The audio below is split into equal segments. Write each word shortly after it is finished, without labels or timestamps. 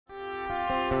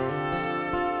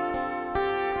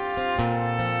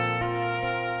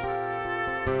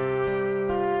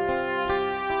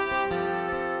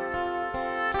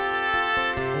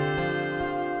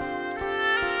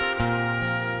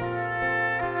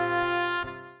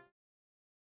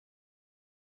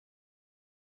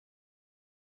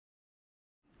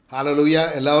Hallelujah.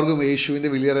 എല്ലാവർക്കും യേശുവിൻ്റെ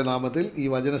വലിയേറെ നാമത്തിൽ ഈ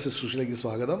വചന ശുശ്രൂഷയിലേക്ക്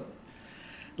സ്വാഗതം.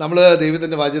 നമ്മൾ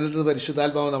ദൈവത്തിൻ്റെ വചനത്തിൽ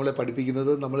പരിശുദ്ധാത്മാവ് നമ്മളെ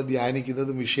പഠിപ്പിക്കുന്നത്, നമ്മൾ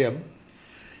ധ്യാനിക്കുന്നതും വിഷയം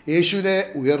യേശുവിൻ്റെ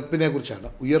ഉയർപ്പിനെ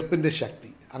കുറിച്ചാണ്, ഉയർപ്പിൻ്റെ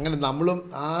ശക്തി. അങ്ങനെ നമ്മളും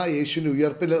ആ യേശുവിൻ്റെ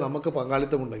ഉയർപ്പിൽ നമുക്ക്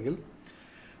പങ്കാളിത്തമുണ്ടെങ്കിൽ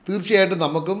തീർച്ചയായിട്ടും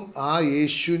നമുക്കും ആ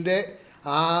യേശുവിൻ്റെ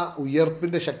ആ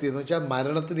ഉയർപ്പിൻ്റെ ശക്തി എന്ന് വെച്ചാൽ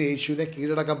മരണത്തിന് യേശുവിനെ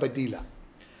കീഴടക്കാൻ പറ്റിയില്ല.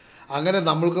 അങ്ങനെ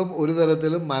നമ്മൾക്കും ഒരു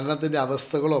തരത്തിലും മരണത്തിൻ്റെ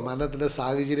അവസ്ഥകളോ മരണത്തിൻ്റെ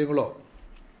സാഹചര്യങ്ങളോ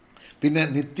പിന്നെ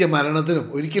നിത്യമരണത്തിനും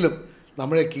ഒരിക്കലും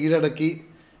നമ്മളെ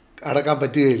അടക്കാൻ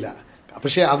പറ്റുകയില്ല.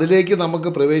 പക്ഷേ അതിലേക്ക് നമുക്ക്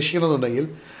പ്രവേശിക്കണമെന്നുണ്ടെങ്കിൽ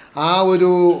ആ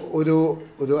ഒരു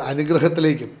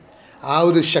അനുഗ്രഹത്തിലേക്കും ആ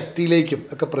ഒരു ശക്തിയിലേക്കും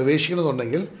ഒക്കെ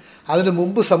പ്രവേശിക്കണമെന്നുണ്ടെങ്കിൽ അതിന്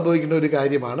മുമ്പ് സംഭവിക്കുന്ന ഒരു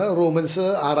കാര്യമാണ് റോമൻസ്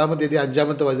 6-ാമത്തെ അധ്യായം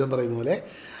 5-ാമത്തെ വചനം പറയുന്ന പോലെ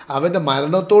അവൻ്റെ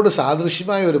മരണത്തോട്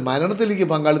സാദൃശ്യമായ ഒരു മരണത്തിലേക്ക്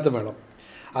പങ്കാളിത്തം വേണം.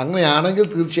 അങ്ങനെയാണെങ്കിൽ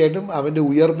തീർച്ചയായിട്ടും അവൻ്റെ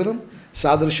ഉയർപ്പിനും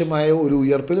സാദൃശ്യമായ ഒരു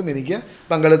ഉയർപ്പിലും എനിക്ക്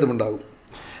പങ്കാളിത്തമുണ്ടാകും.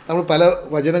 നമ്മൾ പല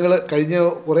വചനങ്ങൾ കഴിഞ്ഞ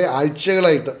കുറേ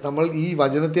ആഴ്ചകളായിട്ട് നമ്മൾ ഈ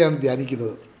വചനത്തെയാണ്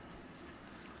ധ്യാനിക്കുന്നത്.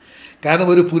 കാരണം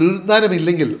ഒരു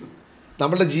പുനരുദ്ധാനമില്ലെങ്കിൽ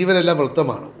നമ്മളുടെ ജീവനെല്ലാം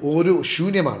വൃത്തമാണ്, ഒരു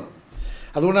ശൂന്യമാണ്.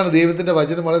 അതുകൊണ്ടാണ് ദൈവത്തിൻ്റെ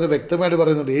വചനം വളരെ വ്യക്തമായിട്ട്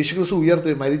പറയുന്നുണ്ട്, യേശുക്രിസ്തു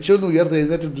മരിച്ചൊന്നും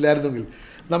എഴുന്നേറ്റിട്ടില്ലായിരുന്നെങ്കിൽ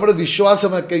നമ്മുടെ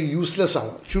വിശ്വാസമൊക്കെ യൂസ്ലെസ്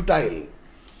ആണ്, ഫ്യൂട്ടൈൽ.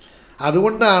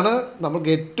 അതുകൊണ്ടാണ് നമുക്ക്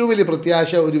ഏറ്റവും വലിയ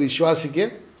പ്രത്യാശ ഒരു വിശ്വാസിക്ക്.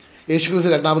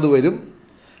 യേശുക്രിസ്തു രണ്ടാമത്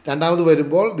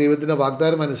വരുമ്പോൾ ദൈവത്തിൻ്റെ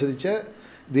വാഗ്ദാനം അനുസരിച്ച്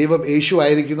ദൈവം യേശു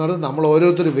ആയിരിക്കുന്നതുകൊണ്ട് നമ്മൾ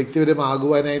ഓരോരുത്തരും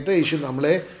വ്യക്തിപരമാകുവാനായിട്ട് യേശു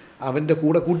നമ്മളെ അവൻ്റെ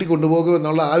കൂടെ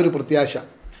കൂട്ടിക്കൊണ്ടുപോകുമെന്നുള്ള ആ ഒരു പ്രത്യാശ.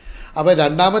 അപ്പോൾ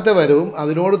രണ്ടാമത്തെ വരവും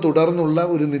അതിനോട് തുടർന്നുള്ള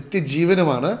ഒരു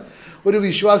നിത്യജീവനുമാണ് ഒരു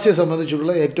വിശ്വാസിയെ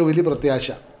സംബന്ധിച്ചുള്ള ഏറ്റവും വലിയ പ്രത്യാശ.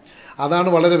 അതാണ്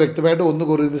വളരെ വ്യക്തമായിട്ട് 1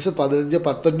 കൊരിന്ത്യർ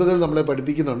 15-19 നമ്മളെ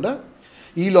പഠിപ്പിക്കുന്നുണ്ട്.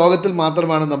 ഈ ലോകത്തിൽ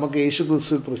മാത്രമാണ് നമുക്ക് യേശു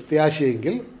ക്രിസ്തു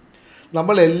പ്രത്യാശയെങ്കിൽ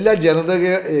നമ്മൾ എല്ലാ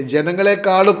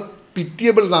ജനങ്ങളെക്കാളും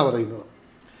പിറ്റിയബിൾ എന്നാണ് പറയുന്നത്.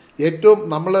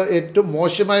 നമ്മൾ ഏറ്റവും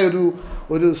മോശമായ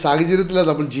ഒരു സാഹചര്യത്തിലാണ്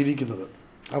നമ്മൾ ജീവിക്കുന്നത്,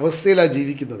 അവസ്ഥയിലാണ്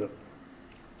ജീവിക്കുന്നത്.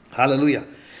 ഹല്ലേലൂയ.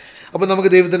 അപ്പോൾ നമുക്ക്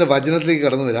ദൈവത്തിൻ്റെ വചനത്തിലേക്ക്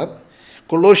കടന്നു വരാം.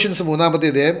 കൊളോഷ്യൻസ് 3-ാമത്തെ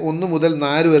അധ്യായം 1 മുതൽ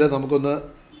 4 വരെ നമുക്കൊന്ന്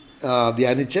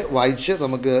വായിച്ച്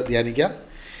നമുക്ക് ധ്യാനിക്കാം.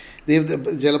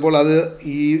 ചിലപ്പോൾ അത്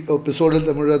ഈ എപ്പിസോഡിൽ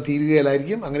നമ്മൾ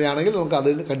തീരുകയിലായിരിക്കും. അങ്ങനെയാണെങ്കിൽ നമുക്ക്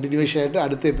അതിന് കണ്ടിന്യൂവേഷനായിട്ട്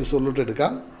അടുത്ത എപ്പിസോഡിലോട്ട്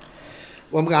എടുക്കാം.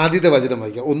 നമുക്ക് ആദ്യത്തെ വചനം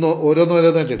വായിക്കാം,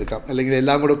 ഓരോന്നായിട്ട് എടുക്കാം. അല്ലെങ്കിൽ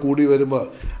എല്ലാം കൂടി വരുമ്പോൾ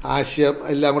ആശയം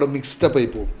എല്ലാം കൂടെ മിക്സ്ഡപ്പ് ആയി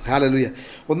പോകും. ഹല്ലേലൂയ.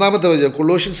 1-ാമത്തെ വചനം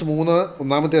കൊളോഷ്യൻസ്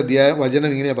 3-1-ാമത്തെ അധ്യായം വചനം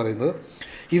ഇങ്ങനെയാണ് പറയുന്നത്,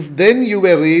 if then you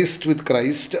were raised with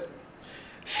Christ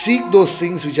seek those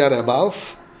things which are above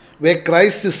were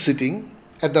Christ is sitting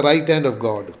at the right hand of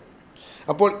God.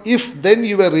 അപ്പോൾ if then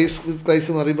you were raised with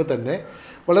Christ എന്ന് പറയുമ്പോൾ തന്നെ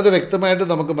വളരെ വ്യക്തമായിട്ട്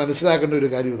നമുക്ക് മനസ്സിലാക്കേണ്ട ഒരു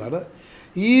കാര്യം ഇതാണ്.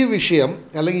 ഈ വിഷയം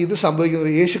അല്ലെങ്കിൽ ഇത്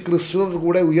സംഭവിക്കുന്നത് യേശു ക്രിസ്തുവിനോട്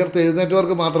കൂടെ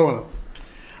ഉയർത്തെഴുന്നേറ്റവർക്ക് മാത്രമാണ്.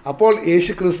 അപ്പോൾ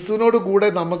യേശു ക്രിസ്തുവിനോട് കൂടെ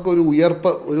നമുക്കൊരു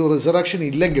ഉയർപ്പ്, ഒരു റിസറക്ഷൻ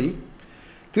ഇല്ലെങ്കിൽ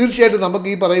തീർച്ചയായിട്ടും നമുക്ക്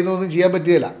ഈ പറയുന്നതൊന്നും ചെയ്യാൻ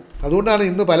പറ്റുകയില്ല. അതുകൊണ്ടാണ്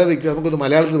ഇന്ന് പല നമുക്കൊന്ന്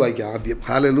മലയാളത്തിൽ വായിക്കാം ആദ്യം.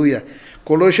 ഹല്ലേലൂയ.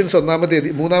 കൊളോഷ്യൻസ് 3-ാമത്തെ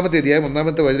അധ്യായം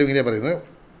 1-ാമത്തെ വചനം ഇങ്ങനെ പറയുന്നത്,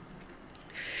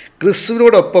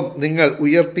 ക്രിസ്തുവിനോടൊപ്പം നിങ്ങൾ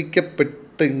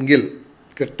ഉയർപ്പിക്കപ്പെട്ടെങ്കിൽ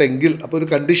അപ്പോൾ ഒരു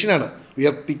കണ്ടീഷനാണ്,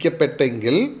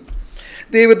 ഉയർപ്പിക്കപ്പെട്ടെങ്കിൽ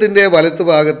ദൈവത്തിൻ്റെ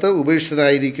വലത്തുഭാഗത്ത്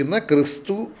ഉപേക്ഷിതനായിരിക്കുന്ന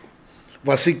ക്രിസ്തു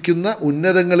വസിക്കുന്ന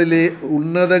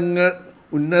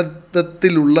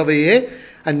ഉന്നതത്തിലുള്ളവയെ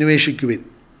അന്വേഷിക്കുവിൻ.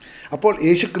 അപ്പോൾ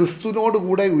യേശു ക്രിസ്തുവിനോട്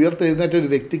കൂടെ ഉയർത്തെഴുന്നേറ്റ ഒരു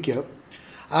വ്യക്തിക്ക്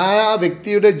ആ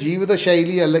വ്യക്തിയുടെ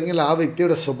ജീവിതശൈലി അല്ലെങ്കിൽ ആ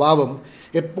വ്യക്തിയുടെ സ്വഭാവം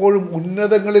എപ്പോഴും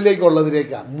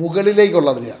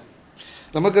മുകളിലേക്കുള്ളതിനെയാണ്.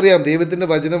 നമുക്കറിയാം ദൈവത്തിൻ്റെ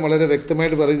വചനം വളരെ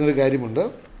വ്യക്തമായിട്ട് പറയുന്നൊരു കാര്യമുണ്ട്,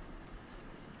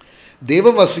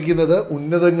 ദൈവം വസിക്കുന്നത്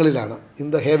ഉന്നതങ്ങളിലാണ്, ഇൻ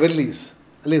ദ ഹെവൻലീസ്,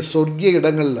 അല്ലെങ്കിൽ സ്വർഗീയ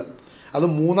ഇടങ്ങളിൽ. അത്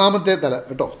 3-ാമത്തെ തല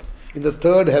കേട്ടോ, in the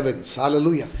third heavens.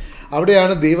 Hallelujah.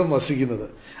 അവിടെയാണ് ദൈവം വസിക്കുന്നത്.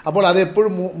 അപ്പോൾ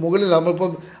അതെപ്പോഴും മുകളിൽ.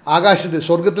 നമ്മളിപ്പം ആകാശത്ത്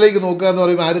സ്വർഗത്തിലേക്ക് നോക്കുക എന്ന്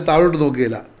പറയുമ്പോൾ ആരും താഴോട്ട്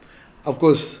നോക്കുകയില്ല.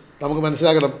 ഓഫ്കോഴ്സ് നമുക്ക്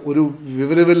മനസ്സിലാക്കണം, ഒരു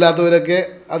വിവരമില്ലാത്തവരൊക്കെ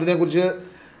അതിനെക്കുറിച്ച്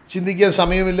ചിന്തിക്കാൻ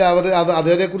സമയമില്ല.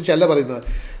 അതിനെക്കുറിച്ചല്ല പറയുന്നത്.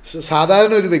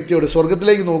 സാധാരണ ഒരു വ്യക്തിയോട്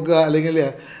സ്വർഗത്തിലേക്ക് നോക്കുക അല്ലെങ്കിൽ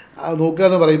നോക്കുക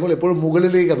എന്ന് പറയുമ്പോൾ എപ്പോഴും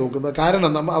മുകളിലേക്കാണ് നോക്കുന്നത്.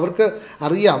 കാരണം അവർക്ക്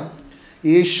അറിയാം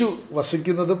യേശു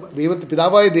വസിക്കുന്നതും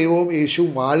പിതാവായ ദൈവവും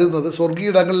യേശുവും വാഴുന്നത്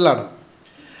സ്വർഗീയിടങ്ങളിലാണ്.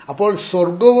 അപ്പോൾ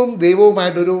സ്വർഗവും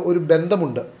ദൈവവുമായിട്ടൊരു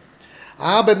ബന്ധമുണ്ട്.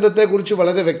 ആ ബന്ധത്തെക്കുറിച്ച്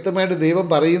വളരെ വ്യക്തമായിട്ട് ദൈവം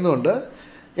പറയുന്നുണ്ട്,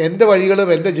 എൻ്റെ വഴികളും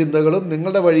എൻ്റെ ചിന്തകളും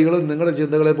നിങ്ങളുടെ വഴികളും നിങ്ങളുടെ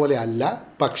ചിന്തകളെ പോലെ അല്ല,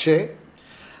 പക്ഷേ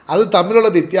അത്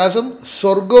തമ്മിലുള്ള വ്യത്യാസം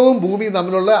സ്വർഗവും ഭൂമിയും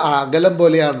തമ്മിലുള്ള അകലം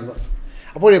പോലെയാണെന്ന്.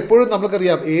 അപ്പോൾ എപ്പോഴും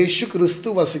നമുക്കറിയാം യേശു ക്രിസ്തു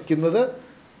വസിക്കുന്നത്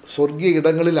സ്വർഗീയ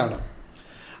ഇടങ്ങളിലാണ്.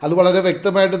 അത് വളരെ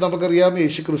വ്യക്തമായിട്ട് നമുക്കറിയാം.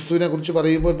 യേശു ക്രിസ്തുവിനെ കുറിച്ച്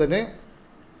പറയുമ്പോൾ തന്നെ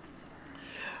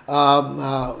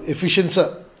എഫിഷ്യൻസ്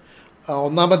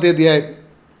 1-ാമത്തെ അധ്യായം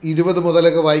 20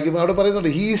 മുതലൊക്കെ വായിക്കുമ്പോൾ അവിടെ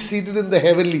പറയുന്നുണ്ട്, he is seated in the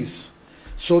ഹെവൻലീസ്.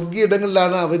 സ്വർഗീയ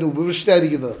ഇടങ്ങളിലാണ് അവൻ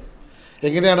ഉപവിഷ്ടനായിരിക്കുന്നത്.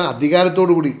 എങ്ങനെയാണ്?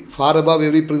 അധികാരത്തോടു കൂടി, far above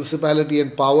every principality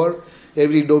and power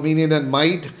every dominion and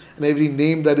might, and every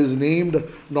name that is named,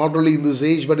 not only in this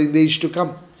age, but in the age to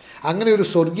come. അങ്ങനെ ഒരു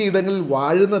സ്വർഗീയ ഇടങ്ങളിൽ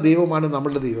വാഴുന്ന ദൈവമാണ്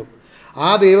നമ്മളുടെ ദൈവം. ആ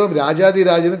ദൈവം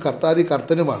രാജാതിരാജനും കർത്താതി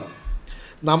കർത്തനുമാണ്.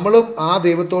 നമ്മളും ആ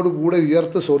ദൈവത്തോട് കൂടെ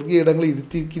ഉയർത്ത് സ്വർഗീയ ഇടങ്ങളിൽ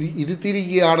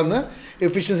ഇരുത്തിയിരിക്കുകയാണെന്ന്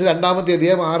എഫിഷ്യൻസ് 2-ാമത്തെ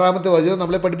അധ്യായം 6-ാമത്തെ വചനം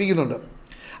നമ്മളെ പഠിപ്പിക്കുന്നുണ്ട്.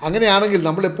 അങ്ങനെയാണെങ്കിൽ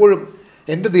നമ്മളെപ്പോഴും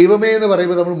എൻ്റെ ദൈവമേ എന്ന്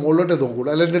പറയുമ്പോൾ നമ്മൾ മുകളിലോട്ടേ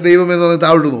നോക്കുകയുള്ളൂ, അല്ല എൻ്റെ ദൈവമേ എന്ന് പറഞ്ഞാൽ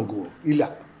താഴോട്ട് നോക്കുമോ? ഇല്ല.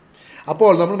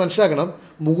 അപ്പോൾ നമ്മൾ മനസ്സിലാക്കണം,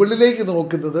 മുകളിലേക്ക്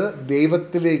നോക്കുന്നത്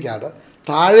ദൈവത്തിലേക്കാണ്,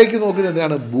 താഴേക്ക് നോക്കുന്നത്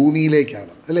എന്തിനാണ്?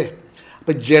 ഭൂമിയിലേക്കാണ്, അല്ലേ?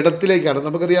 അപ്പം ജഡത്തിലേക്കാണ്.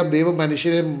 നമുക്കറിയാം, ദൈവം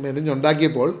മനുഷ്യനെ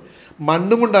മെനഞ്ഞുണ്ടാക്കിയപ്പോൾ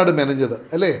മണ്ണും കൊണ്ടാണ് മെനഞ്ഞത്,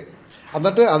 അല്ലേ?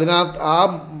 എന്നിട്ട് അതിനകത്ത്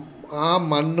ആ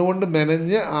മണ്ണുകൊണ്ട്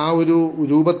മെനഞ്ഞ് ആ ഒരു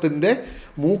രൂപത്തിൻ്റെ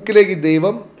മൂക്കിലേക്ക്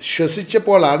ദൈവം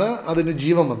ശ്വസിച്ചപ്പോഴാണ് അതിന്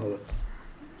ജീവൻ വന്നത്.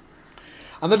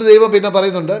 എന്നിട്ട് ദൈവം പിന്നെ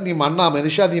പറയുന്നുണ്ട്, നീ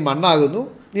മനുഷ്യ നീ മണ്ണാകുന്നു,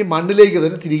 നീ മണ്ണിലേക്ക്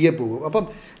തന്നെ തിരികെ പോകും. അപ്പം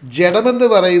ജഡമെന്ന്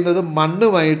പറയുന്നത്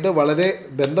മണ്ണുമായിട്ട് വളരെ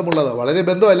ബന്ധമുള്ളതാണ്. വളരെ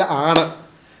ബന്ധമല്ല, ആണ്.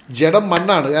 ജഡം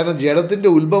മണ്ണാണ്, കാരണം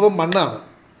ജഡത്തിൻ്റെ ഉത്ഭവം മണ്ണാണ്.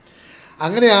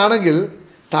 അങ്ങനെയാണെങ്കിൽ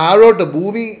താഴോട്ട്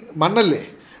ഭൂമി മണ്ണല്ലേ,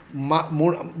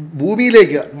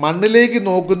 ഭൂമിയിലേക്ക് മണ്ണിലേക്ക്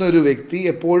നോക്കുന്ന ഒരു വ്യക്തി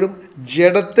എപ്പോഴും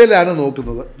ജഡത്തിലാണ്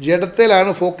നോക്കുന്നത്,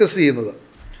 ജഡത്തിലാണ് ഫോക്കസ് ചെയ്യുന്നത്.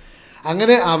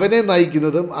 അങ്ങനെ അവനെ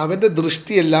നയിക്കുന്നതും അവൻ്റെ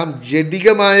ദൃഷ്ടിയെല്ലാം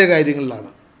ജഡികമായ കാര്യങ്ങളിലാണ്,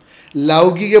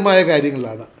 ലൗകികമായ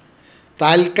കാര്യങ്ങളിലാണ്,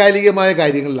 താൽക്കാലികമായ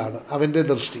കാര്യങ്ങളിലാണ് അവൻ്റെ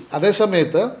ദൃഷ്ടി.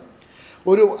 അതേസമയത്ത്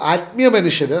ഒരു ആത്മീയ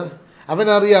മനുഷ്യന്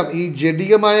അവനറിയാം ഈ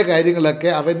ജഡികമായ കാര്യങ്ങളൊക്കെ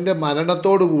അവൻ്റെ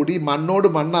മരണത്തോടുകൂടി മണ്ണോട്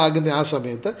മണ്ണാകുന്ന ആ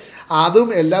സമയത്ത് അതും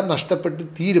എല്ലാം നഷ്ടപ്പെട്ട്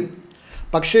തീരും.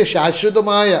 പക്ഷേ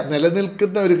ശാശ്വതമായ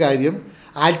നിലനിൽക്കുന്ന ഒരു കാര്യം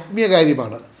ആത്മീയ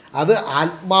കാര്യമാണ്. അത്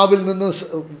ആത്മാവിൽ നിന്ന്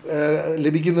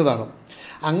ലഭിക്കുന്നതാണ്.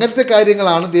 അങ്ങനത്തെ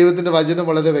കാര്യങ്ങളാണ് ദൈവത്തിൻ്റെ വചനം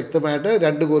വളരെ വ്യക്തമായിട്ട്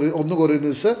 1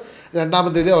 കൊരിന്ത്യസ്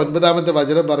 2-ാമത്തെ 9-ാമത്തെ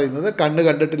വചനം പറയുന്നത്. കണ്ണ്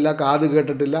കണ്ടിട്ടില്ല, കാത്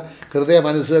കേട്ടിട്ടില്ല, ഹൃദയ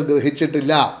മനസ്സ്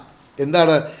ഗ്രഹിച്ചിട്ടില്ല.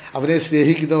 എന്താണ്? അവനെ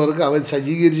സ്നേഹിക്കുന്നവർക്ക് അവൻ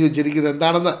സജ്ജീകരിച്ച് വെച്ചിരിക്കുന്നത്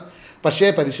എന്താണെന്ന്. പക്ഷേ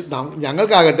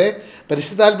ഞങ്ങൾക്കാകട്ടെ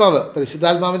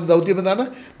പരിശുദ്ധാത്മാവിൻ്റെ ദൗത്യം എന്താണ്?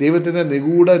 ദൈവത്തിൻ്റെ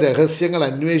നിഗൂഢ രഹസ്യങ്ങൾ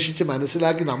അന്വേഷിച്ച്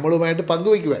മനസ്സിലാക്കി നമ്മളുമായിട്ട്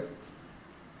പങ്കുവയ്ക്കുവാൻ.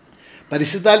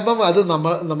 പരിശുദ്ധാത്മാവ് അത്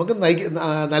നമുക്ക്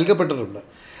നൽകപ്പെട്ടിട്ടുണ്ട്.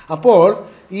 അപ്പോൾ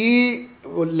ഈ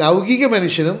ലൗകിക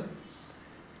മനുഷ്യനും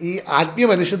ഈ ആത്മീയ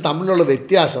മനുഷ്യനും തമ്മിലുള്ള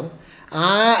വ്യത്യാസം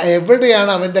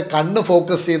എവിടെയാണ് അവൻ്റെ കണ്ണ്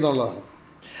ഫോക്കസ് ചെയ്യുന്നുള്ളതാണ്.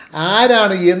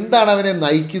 ആരാണ്, എന്താണ് അവനെ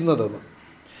നയിക്കുന്നതെന്ന്.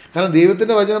 കാരണം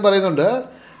ദൈവത്തിൻ്റെ വചനം പറയുന്നുണ്ട്,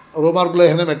 റോമാർക്ക്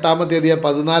ലേഖനം 8-ാമത്തെ അധ്യായം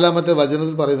 14-ാമത്തെ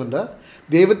വചനത്തിൽ പറയുന്നുണ്ട്,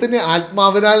 ദൈവത്തിൻ്റെ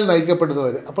ആത്മാവിനാൽ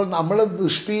നയിക്കപ്പെടുന്നവർ. അപ്പോൾ നമ്മളെ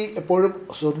ദൃഷ്ടി എപ്പോഴും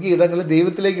സ്വർഗീയ ഇടങ്ങളിൽ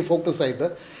ദൈവത്തിലേക്ക് ഫോക്കസ് ആയിട്ട്,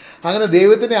 അങ്ങനെ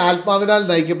ദൈവത്തിൻ്റെ ആത്മാവിനാൽ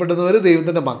നയിക്കപ്പെടുന്നവർ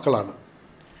ദൈവത്തിൻ്റെ മക്കളാണ്.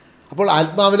 അപ്പോൾ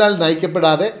ആത്മാവിനാൽ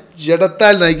നയിക്കപ്പെടാതെ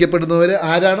ജഡത്താൽ നയിക്കപ്പെടുന്നവർ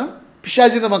ആരാണ്?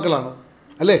 പിശാചിൻ്റെ മക്കളാണ്,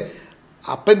 അല്ലേ?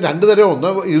 അപ്പം 2 തരം, ഒന്ന്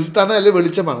ഇരുട്ടാണ്, അല്ലെങ്കിൽ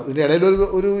വെളിച്ചമാണ്. ഇതിൻ്റെ ഇടയിൽ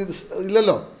ഒരു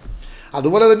ഇല്ലല്ലോ.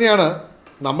 അതുപോലെ തന്നെയാണ്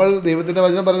നമ്മൾ ദൈവത്തിൻ്റെ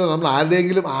വചനം പറയുന്നത്, നമ്മൾ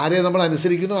ആരെ നമ്മൾ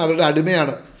അനുസരിക്കുന്നു അവരുടെ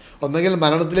അടിമയാണ്. ഒന്നെങ്കിൽ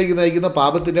മരണത്തിലേക്ക് നയിക്കുന്ന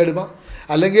പാപത്തിൻ്റെ അടിമ,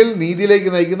 അല്ലെങ്കിൽ നീതിയിലേക്ക്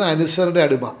നയിക്കുന്ന അനുസരണയുടെ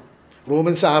അടിമ.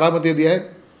 റോമൻസ് 6-ാമത്തെ അധ്യായം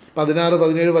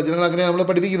 16-17 വചനങ്ങൾ അങ്ങനെ നമ്മളെ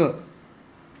പഠിപ്പിക്കുന്നത്.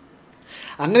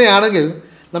 അങ്ങനെയാണെങ്കിൽ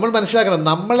നമ്മൾ മനസ്സിലാക്കണം,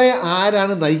 നമ്മളെ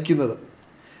ആരാണ് നയിക്കുന്നത്?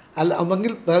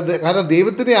 ഒന്നെങ്കിൽ കാരണം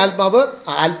ദൈവത്തിൻ്റെ ആത്മാവ്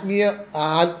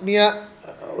ആത്മീയ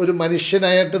ഒരു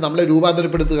മനുഷ്യനായിട്ട് നമ്മളെ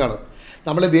രൂപാന്തരപ്പെടുത്തുകയാണ്,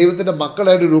 നമ്മളെ ദൈവത്തിൻ്റെ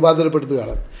മക്കളായിട്ട്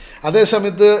രൂപാന്തരപ്പെടുത്തുകയാണ്.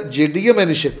 അതേസമയത്ത് ജഡിക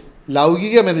മനുഷ്യൻ,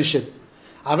 ലൗകിക മനുഷ്യൻ,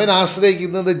 അവൻ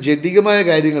ആശ്രയിക്കുന്നത് ജഡികമായ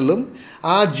കാര്യങ്ങളിലും.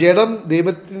 ആ ജഡം,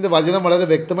 ദൈവത്തിൻ്റെ വചനം വളരെ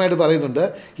വ്യക്തമായിട്ട് പറയുന്നുണ്ട്,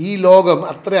 ഈ ലോകം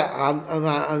അത്ര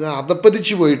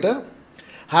അധപ്പതിച്ചു പോയിട്ട്,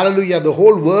 hallelujah, the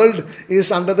whole world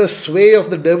is under the സ്വേ of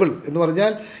the devil എന്ന്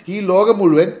പറഞ്ഞാൽ ഈ ലോകം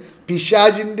മുഴുവൻ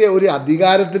പിശാചിൻ്റെ ഒരു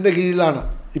അധികാരത്തിൻ്റെ കീഴിലാണ്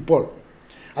ഇപ്പോൾ.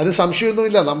 അതിന്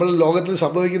സംശയമൊന്നുമില്ല. നമ്മൾ ലോകത്തിൽ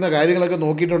സംഭവിക്കുന്ന കാര്യങ്ങളൊക്കെ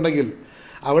നോക്കിയിട്ടുണ്ടെങ്കിൽ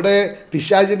അവിടെ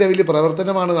പിശാചിൻ്റെ വലിയ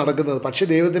പ്രവർത്തനമാണ് നടക്കുന്നത്. പക്ഷേ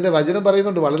ദൈവത്തിൻ്റെ വചനം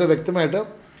പറയുന്നുണ്ട് വളരെ വ്യക്തമായിട്ട്,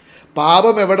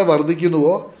 പാപം എവിടെ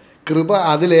വർദ്ധിക്കുന്നുവോ കൃപ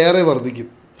അതിലേറെ വർദ്ധിക്കും.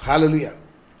 Hallelujah.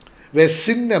 Were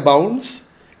sin അബൗണ്ട്സ്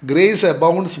grace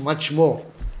അബൗണ്ട്സ് much more.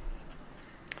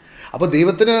 അപ്പോൾ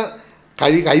ദൈവത്തിന്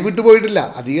കൈവിട്ടു പോയിട്ടില്ല,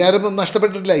 അധികാരമൊന്നും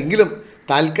നഷ്ടപ്പെട്ടിട്ടില്ല. എങ്കിലും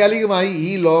താൽക്കാലികമായി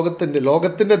ഈ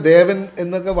ലോകത്തിൻ്റെ ദേവൻ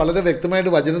എന്നൊക്കെ വളരെ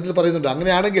വ്യക്തമായിട്ട് വചനത്തിൽ പറയുന്നുണ്ട്.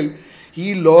 അങ്ങനെയാണെങ്കിൽ ഈ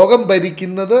ലോകം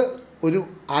ഭരിക്കുന്നത് ഒരു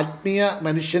ആത്മീയ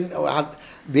മനുഷ്യൻ,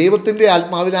 ദൈവത്തിൻ്റെ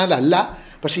ആത്മാവിനാലല്ല,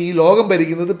 പക്ഷേ ഈ ലോകം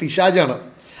ഭരിക്കുന്നത് പിശാചാണ്.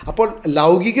 അപ്പോൾ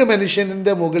ലൗകിക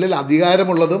മനുഷ്യൻ്റെ മുകളിൽ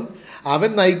അധികാരമുള്ളതും അവൻ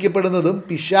നയിക്കപ്പെടുന്നതും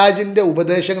പിശാചിൻ്റെ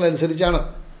ഉപദേശങ്ങളനുസരിച്ചാണ്.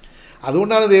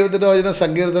 അതുകൊണ്ടാണ് ദൈവത്തിൻ്റെ വചന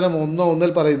സങ്കീർത്തനം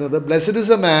 1:1 പറയുന്നത്, blessed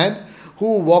is a man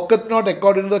who വാക്കത്ത് not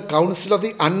according to the council of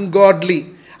the ungodly.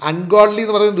 Ungodly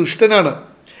എന്ന് പറയുന്നത് ദുഷ്ടനാണ്.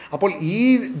 അപ്പോൾ ഈ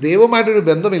ദൈവമായിട്ടൊരു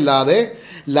ബന്ധമില്ലാതെ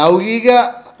ലൗകിക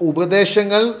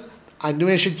ഉപദേശങ്ങൾ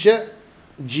അന്വേഷിച്ച്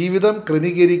ജീവിതം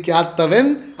ക്രമീകരിക്കാത്തവൻ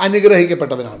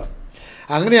അനുഗ്രഹിക്കപ്പെട്ടവനാണ്.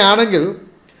 അങ്ങനെയാണെങ്കിൽ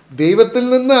ദൈവത്തിൽ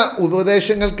നിന്ന്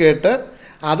ഉപദേശങ്ങൾ കേട്ട്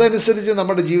അതനുസരിച്ച്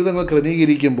നമ്മുടെ ജീവിതങ്ങൾ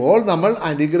ക്രമീകരിക്കുമ്പോൾ നമ്മൾ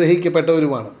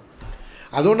അനുഗ്രഹിക്കപ്പെട്ടവരുമാണ്.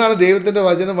 അതുകൊണ്ടാണ് ദൈവത്തിൻ്റെ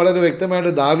വചനം വളരെ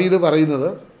വ്യക്തമായിട്ട് ദാവീദ് പറയുന്നത്.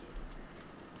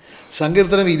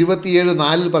 സങ്കീർത്തനം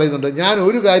 27:4 പറയുന്നുണ്ട്, ഞാൻ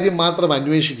ഒരു കാര്യം മാത്രം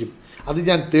അന്വേഷിക്കും, അത്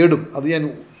ഞാൻ തേടും, അത് ഞാൻ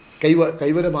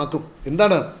കൈവരമാക്കും.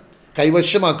 എന്താണ്?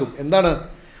 കൈവശമാക്കും. എന്താണ്?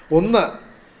 ഒന്ന്,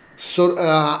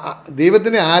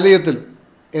 ദൈവത്തിൻ്റെ ആലയത്തിൽ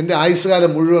എൻ്റെ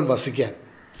ആയുസ്സുകാലം മുഴുവൻ വസിക്കാൻ.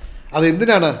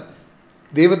 അതെന്തിനാണ്?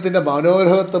 ദൈവത്തിൻ്റെ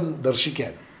മനോഹരത്വം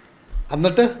ദർശിക്കാൻ,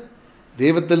 എന്നിട്ട്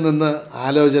ദൈവത്തിൽ നിന്ന്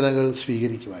ആലോചനകൾ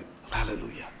സ്വീകരിക്കുവാൻ.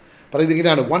 ഹല്ലേലൂയ. പറയുന്നത്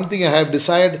ഇങ്ങനെയാണ്, one thing I have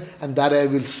decide and that I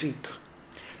will seek,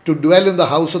 to dwell in the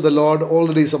house of the Lord all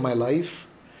the days of my life,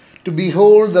 to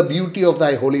behold the beauty of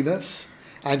thy holiness,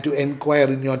 and to enquire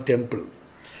in your temple.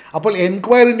 അപ്പോൾ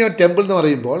enquire in your temple എന്ന്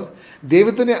പറയുമ്പോൾ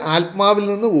ദൈവത്തിൻ്റെ ആത്മാവിൽ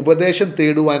നിന്ന് ഉപദേശം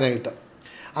തേടുവാനായിട്ട്.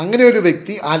 അങ്ങനെ ഒരു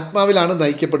വ്യക്തി ആത്മാവിലാണ്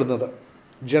നയിക്കപ്പെടുന്നത്,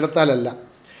 ജഡത്താലല്ല.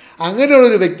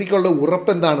 അങ്ങനെയുള്ളൊരു വ്യക്തിക്കുള്ള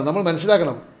ഉറപ്പെന്താണ് നമ്മൾ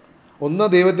മനസ്സിലാക്കണം. ഒന്ന്,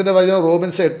 ദൈവത്തിൻ്റെ വചനം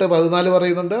റോമൻസ് 8:14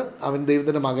 പറയുന്നുണ്ട്, അവൻ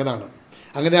ദൈവത്തിൻ്റെ മകനാണ്.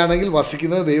 അങ്ങനെയാണെങ്കിൽ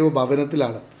വസിക്കുന്നത്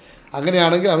ദൈവഭവനത്തിലാണ്.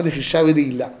 അങ്ങനെയാണെങ്കിൽ അവന്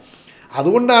ശിക്ഷാവിധിയില്ല.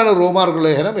 അതുകൊണ്ടാണ് റോമാർക്ക്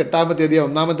ലേഖനം 8-ാമത്തെ അധ്യായം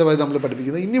 1-ാമത്തെ വചനം നമ്മൾ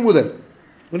പഠിപ്പിക്കുന്നത്, ഇനി മുതൽ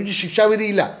എനിക്ക്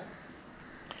ശിക്ഷാവിധിയില്ല.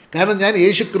 കാരണം ഞാൻ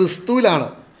യേശു ക്രിസ്തുവിലാണ്.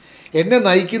 എന്നെ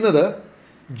നയിക്കുന്നത്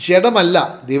ജഡമല്ല,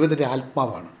 ദൈവത്തിൻ്റെ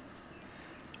ആത്മാവാണ്.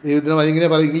 ദൈവത്തിൻ്റെ വചനം ഇങ്ങനെ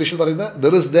പറയും, ഇംഗ്ലീഷിൽ പറയുന്നത്,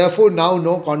 there is therefore now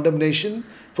no condemnation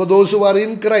for those who are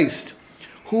in Christ,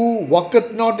 who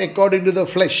walketh not according to the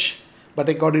flesh, but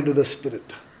according to the Spirit.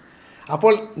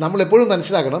 അപ്പോൾ നമ്മളെപ്പോഴും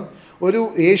മനസ്സിലാക്കണം, ഒരു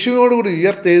യേശുവിനോടുകൂടി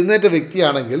ഉയർത്തെഴുന്നേറ്റ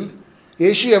വ്യക്തിയാണെങ്കിൽ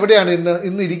യേശു എവിടെയാണ്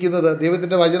ഇന്ന് ഇരിക്കുന്നത്?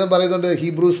 ദൈവത്തിൻ്റെ വചനം പറയുന്നുണ്ട്,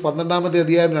 ഹീബ്രൂസ് 12-ാമത്തെ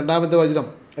അധ്യായം 2-ാമത്തെ വചനം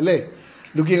അല്ലേ,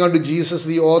 looking on to Jesus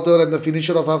the author and the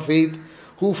finisher of our faith,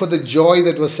 who for the joy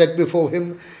that was set before him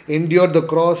endured the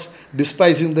cross,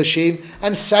 despising the shame,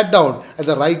 and sat down at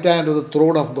the right hand of the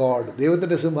throne of God.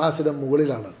 ദൈവത്തിൻ്റെ സിംഹാസനം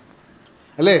മുകളിലാണ്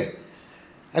അല്ലേ.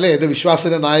 എൻ്റെ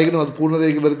വിശ്വാസത്തിൻ്റെ നായകനും അത്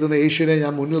പൂർണ്ണതയ്ക്ക് വരുത്തുന്ന യേശുവിനെ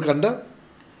ഞാൻ മുന്നിൽ കണ്ട്,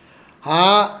 ആ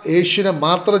യേശുവിനെ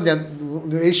മാത്രം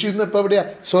യേശു ഇന്ന് ഇപ്പോൾ എവിടെയാണ്?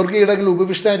 സ്വർഗീയ ഇടങ്ങളിൽ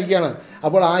ഉപവിഷ്ടനായിരിക്കുകയാണ്.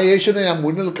 അപ്പോൾ ആ യേശുവിനെ ഞാൻ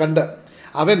മുന്നിൽ കണ്ട്,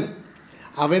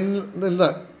 അവനിൽ നിന്ന്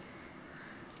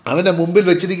അവൻ്റെ മുമ്പിൽ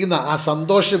വെച്ചിരിക്കുന്ന ആ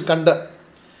സന്തോഷം കണ്ട്,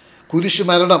 കുരിശ്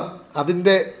മരണം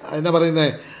അതിൻ്റെ എന്നാ പറയുന്നത്,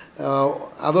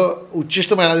 അത്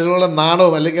ഉച്ഛിഷ്ടമായി, അതിലുള്ള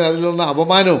നാണവും അല്ലെങ്കിൽ അതിലുള്ള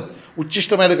അപമാനവും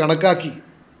ഉച്ഛിഷ്ടമായിട്ട് കണക്കാക്കി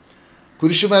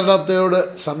കുരിശുമരണത്തോട്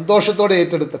സന്തോഷത്തോടെ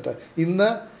ഏറ്റെടുത്തിട്ട് ഇന്ന്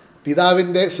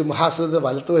പിതാവിൻ്റെ സിംഹാസനത്തിൻ്റെ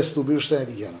വലത്തുവശത്ത്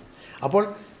ഉപവിഷ്ടനായിരിക്കുകയാണ്. അപ്പോൾ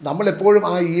നമ്മളെപ്പോഴും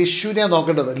ആ യേശുവിനെ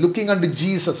നോക്കേണ്ടത്, ലുക്കിംഗ് അൺ ടു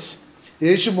ജീസസ്.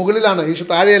 യേശു മുകളിലാണ്, യേശു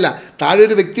താഴെയല്ല. താഴെ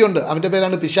ഒരു വ്യക്തിയുണ്ട്, അവൻ്റെ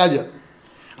പേരാണ് പിശാച്.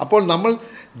 അപ്പോൾ നമ്മൾ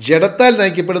ജഡത്താൽ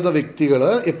നയിക്കപ്പെടുന്ന വ്യക്തികൾ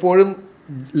എപ്പോഴും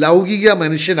ലൗകിക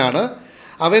മനുഷ്യനാണ്.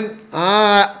 അവൻ ആ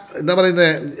എന്താ പറയുന്നത്,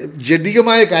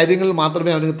 ജഡികമായ കാര്യങ്ങളിൽ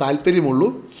മാത്രമേ അവന് താല്പര്യമുള്ളൂ.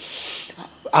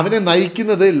 അവനെ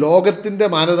നയിക്കുന്നത് ലോകത്തിൻ്റെ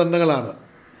മാനദണ്ഡങ്ങളാണ്.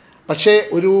 പക്ഷേ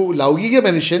ഒരു ലൗകിക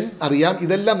മനുഷ്യൻ അറിയാം,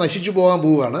 ഇതെല്ലാം നശിച്ചു പോകാൻ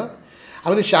പോവുകയാണ്.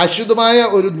 അവന് ശാശ്വതമായ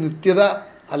ഒരു നിത്യത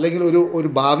അല്ലെങ്കിൽ ഒരു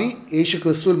ഭാവി യേശു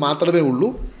ക്രിസ്തുവിൽ മാത്രമേ ഉള്ളൂ.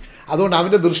 അതുകൊണ്ട്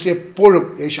അവൻ്റെ ദൃഷ്ടി എപ്പോഴും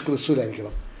യേശു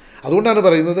ക്രിസ്തുവിലായിരിക്കണം. അതുകൊണ്ടാണ്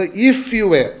പറയുന്നത്, if you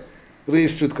wear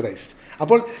raised with Christ.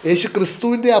 അപ്പോൾ യേശു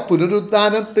ക്രിസ്തുവിൻ്റെ ആ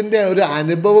പുനരുത്ഥാനത്തിൻ്റെ ഒരു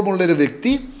അനുഭവമുള്ളൊരു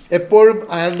വ്യക്തി എപ്പോഴും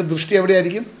അയാളുടെ ദൃഷ്ടി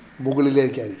എവിടെയായിരിക്കും?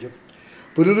 മുകളിലേക്കായിരിക്കും.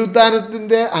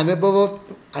 പുനരുത്ഥാനത്തിൻ്റെ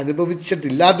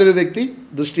അനുഭവിച്ചിട്ടില്ലാത്തൊരു വ്യക്തി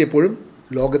ദൃഷ്ടി എപ്പോഴും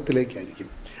ലോകത്തിലേക്കായിരിക്കും.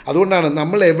 അതുകൊണ്ടാണ്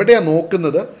നമ്മൾ എവിടെയാണ്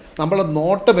നോക്കുന്നത്, നമ്മളെ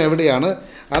നോട്ടം എവിടെയാണ്,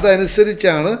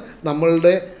 അതനുസരിച്ചാണ്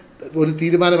നമ്മളുടെ ഒരു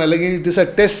തീരുമാനം. അല്ലെങ്കിൽ ഇറ്റ് ഈസ് എ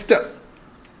ടെസ്റ്റ്.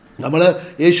 നമ്മൾ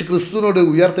യേശു ക്രിസ്തുവിനോട്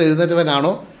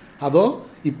ഉയർത്തെഴുന്നേറ്റവനാണോ അതോ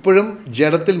ഇപ്പോഴും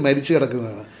ജഡത്തിൽ മരിച്ചു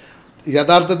കിടക്കുന്നതാണ്?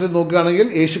 യഥാർത്ഥത്തിൽ നോക്കുകയാണെങ്കിൽ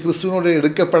യേശു ക്രിസ്തുവിനോട്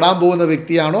എടുക്കപ്പെടാൻ പോകുന്ന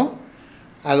വ്യക്തിയാണോ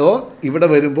അതോ ഇവിടെ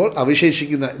വരുമ്പോൾ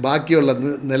അവശേഷിക്കുന്ന ബാക്കിയുള്ള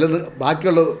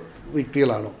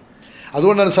വ്യക്തികളാണോ?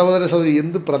 അതുകൊണ്ടാണ് സഹോദര സഹോദരി,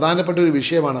 എന്ത് പ്രധാനപ്പെട്ട ഒരു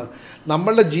വിഷയമാണ്.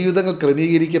 നമ്മളുടെ ജീവിതങ്ങൾ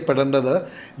ക്രമീകരിക്കപ്പെടേണ്ടത്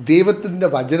ദൈവത്തിൻ്റെ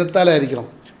വചനത്താലായിരിക്കണം,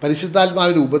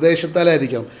 പരിശുദ്ധാത്മാവിൻ്റെ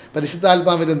ഉപദേശത്താലായിരിക്കണം,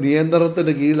 പരിശുദ്ധാത്മാവിൻ്റെ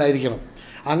നിയന്ത്രണത്തിൻ്റെ കീഴിലായിരിക്കണം.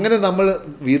 അങ്ങനെ നമ്മൾ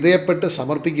വിധേയപ്പെട്ട്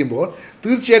സമർപ്പിക്കുമ്പോൾ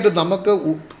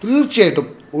തീർച്ചയായിട്ടും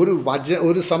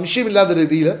ഒരു സംശയമില്ലാത്ത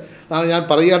രീതിയിൽ ഞാൻ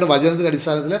പറയുകയാണ്, വചനത്തിൻ്റെ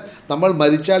അടിസ്ഥാനത്തിൽ നമ്മൾ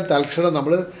മരിച്ചാൽ തൽക്ഷണം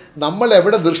നമ്മൾ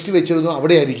എവിടെ ദൃഷ്ടി വെച്ചിരുന്നോ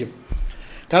അവിടെയായിരിക്കും.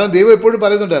 കാരണം ദൈവം എപ്പോഴും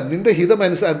പറയുന്നുണ്ട്,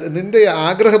 നിൻ്റെ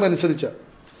ആഗ്രഹമനുസരിച്ച്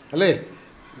അല്ലേ,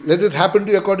 let it happen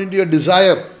to according to your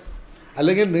desire,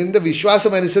 അല്ലെങ്കിൽ നിൻ്റെ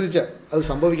വിശ്വാസമനുസരിച്ച് അത്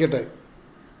സംഭവിക്കട്ടെ.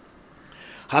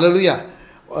 ഹല്ലേലൂയ.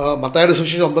 മത്തായിയുടെ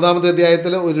സുവിശേഷം 9-ാമത്തെ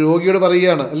അധ്യായത്തിൽ ഒരു രോഗിയോട്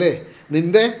പറയുകയാണ് അല്ലേ,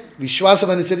 നിൻ്റെ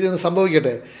വിശ്വാസമനുസരിച്ച് അത്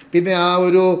സംഭവിക്കട്ടെ. പിന്നെ ആ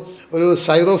ഒരു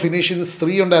സൈറോ ഫിനീഷ്യൻ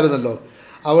സ്ത്രീ ഉണ്ടായിരുന്നല്ലോ,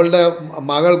 അവളുടെ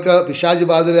മകൾക്ക് പിശാച്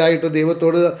ബാധിതരായിട്ട്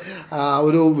ദൈവത്തോട്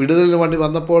ഒരു വിടുതലിന് വേണ്ടി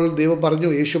വന്നപ്പോൾ ദൈവം പറഞ്ഞു,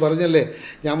 യേശു പറഞ്ഞല്ലേ,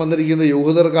 ഞാൻ വന്നിരിക്കുന്നത്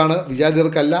യഹൂദർക്കാണ്,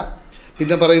 വിജാതിയർക്കല്ല.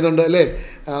 പിന്നെ പറയുന്നുണ്ട് അല്ലേ,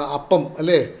 അപ്പം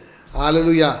അല്ലേ,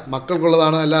 ഹല്ലേലൂയ,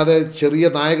 മക്കൾക്കുള്ളതാണ്, അല്ലാതെ ചെറിയ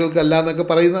നായകൾക്കല്ല എന്നൊക്കെ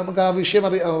പറയുന്ന നമുക്ക് ആ വിഷയം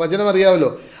വചനം അറിയാമല്ലോ.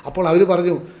 അപ്പോൾ അവർ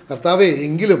പറഞ്ഞു, കർത്താവേ,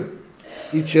 എങ്കിലും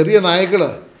ഈ ചെറിയ നായകൾ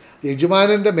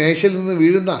യജമാനൻ്റെ മേശയിൽ നിന്ന്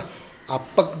വീഴുന്ന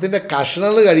അപ്പത്തിൻ്റെ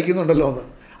കഷണങ്ങൾ കഴിക്കുന്നുണ്ടല്ലോ എന്ന്.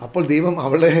 അപ്പോൾ ദൈവം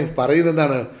അവളെ പറയുന്നത്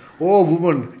എന്താണ്? ഓ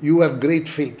woman, you have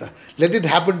great faith, let it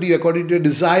happen to you according to your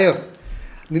desire.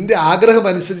 നിൻ്റെ ആഗ്രഹം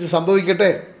അനുസരിച്ച്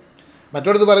സംഭവിക്കട്ടെ.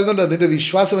 മറ്റൊരിടത്ത് പറയുന്നുണ്ട്, നിൻ്റെ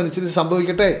വിശ്വാസം അനുസരിച്ച്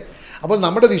സംഭവിക്കട്ടെ. അപ്പോൾ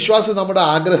നമ്മുടെ വിശ്വാസം, നമ്മുടെ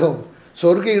ആഗ്രഹവും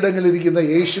സ്വർഗ്ഗയിടങ്ങളിലിരിക്കുന്ന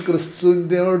യേശു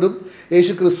ക്രിസ്തുവിനോടും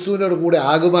കൂടെ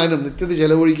ആകുവാനും നിത്യത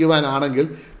ചെലവഴിക്കുവാനാണെങ്കിൽ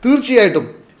തീർച്ചയായിട്ടും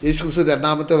യേശു ക്രിസ്തു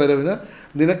രണ്ടാമത്തെ വരവിന്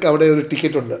നിനക്ക് അവിടെ ഒരു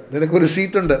ടിക്കറ്റുണ്ട്, നിനക്കൊരു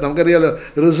സീറ്റുണ്ട്. നമുക്കറിയാമല്ലോ,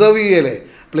 റിസർവ് ചെയ്യലേ,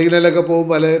 പ്ലെയിനിലൊക്കെ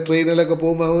പോകുമ്പോൾ അല്ലെ ട്രെയിനിലൊക്കെ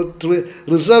പോകുമ്പോൾ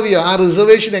റിസർവ് ചെയ്യുക. ആ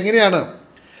റിസർവേഷൻ എങ്ങനെയാണ്?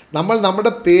 നമ്മൾ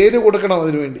നമ്മുടെ പേര് കൊടുക്കണം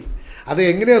അതിനുവേണ്ടി. അത്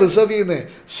എങ്ങനെയാണ് റിസർവ് ചെയ്യുന്നത്?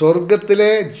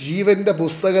 സ്വർഗത്തിലെ ജീവൻ്റെ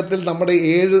പുസ്തകത്തിൽ നമ്മുടെ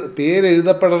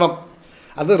പേരെഴുതപ്പെടണം,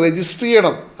 അത് രജിസ്റ്റർ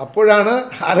ചെയ്യണം. അപ്പോഴാണ്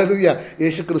ഹല്ലേലൂയ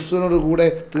യേശു ക്രിസ്തുവിനോട് കൂടെ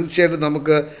തീർച്ചയായിട്ടും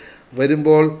നമുക്ക്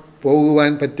വരുമ്പോൾ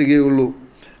പോകുവാൻ പറ്റുകയുള്ളൂ.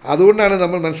 അതുകൊണ്ടാണ്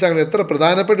നമ്മൾ മനസ്സിലാക്കുന്നത് എത്ര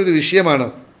പ്രധാനപ്പെട്ടൊരു വിഷയമാണ്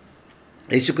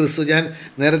യേശു ക്രിസ്തു. ഞാൻ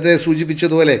നേരത്തെ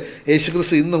സൂചിപ്പിച്ചതുപോലെ യേശു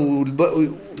ക്രിസ്തു ഇന്ന്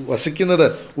വസിക്കുന്നത്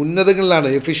ഉന്നതങ്ങളിലാണ്.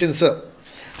 എഫിഷ്യൻസ്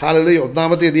ഹല്ലേലൂയ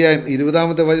 1-ാമത്തെ അധ്യായം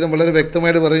 20-ാമത്തെ വചനം വളരെ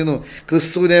വ്യക്തമായിട്ട് പറയുന്നു,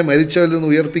 ക്രിസ്തുവിനെ മരിച്ചവരിൽ നിന്ന്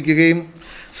ഉയർപ്പിക്കുകയും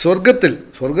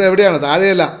സ്വർഗം എവിടെയാണ്?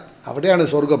 താഴെയല്ല, അവിടെയാണ്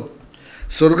സ്വർഗം.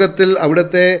 സ്വർഗത്തിൽ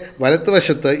അവിടുത്തെ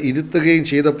വലത്തുവശത്ത് ഇരുത്തുകയും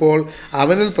ചെയ്തപ്പോൾ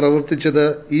അവനിൽ പ്രവർത്തിച്ചത്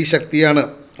ഈ ശക്തിയാണ്.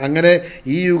 അങ്ങനെ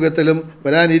ഈ യുഗത്തിലും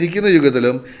വരാനിരിക്കുന്ന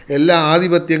യുഗത്തിലും എല്ലാ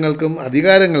ആധിപത്യങ്ങൾക്കും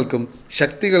അധികാരങ്ങൾക്കും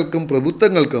ശക്തികൾക്കും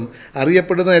പ്രഭുത്വങ്ങൾക്കും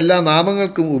അറിയപ്പെടുന്ന എല്ലാ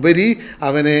നാമങ്ങൾക്കും ഉപരി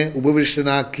അവനെ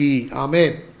ഉപവിഷ്ടനാക്കി.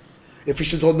 ആമേൻ.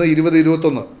 എഫിഷ്യൻസ്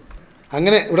 1:20-21.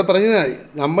 അങ്ങനെ ഇവിടെ പറഞ്ഞത്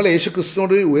നമ്മൾ യേശു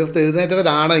ക്രിസ്തുവിനോട്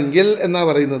ഉയർത്തെഴുന്നേറ്റവരാണെങ്കിൽ എന്നാണ്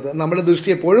പറയുന്നത്. നമ്മുടെ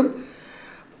ദൃഷ്ടി എപ്പോഴും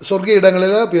സ്വർഗീയ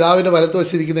ഇടങ്ങളിൽ പിതാവിൻ്റെ വലത്ത്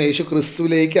വച്ചിരിക്കുന്ന യേശു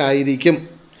ക്രിസ്തുവിലേക്ക് ആയിരിക്കും.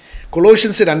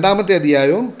 കൊളോഷ്യൻസ് 2-ാമത്തെ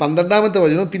അധ്യായവും 12-ാമത്തെ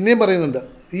വചനവും പിന്നെയും പറയുന്നുണ്ട്.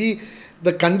 ഈ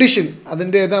കണ്ടീഷൻ,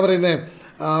 അതിൻ്റെ എന്നാ പറയുന്നത്,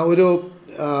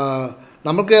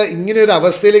 നമുക്ക് ഇങ്ങനെ ഒരു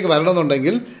അവസ്ഥയിലേക്ക്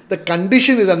വരണമെന്നുണ്ടെങ്കിൽ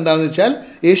കണ്ടീഷൻ ഇതെന്താണെന്ന് വെച്ചാൽ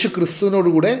യേശു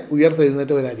ക്രിസ്തുവിനോടുകൂടെ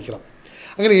ഉയർത്തെഴുന്നേറ്റവനായിരിക്കണം.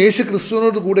 അങ്ങനെ യേശു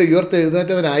ക്രിസ്തുവിനോട് കൂടെ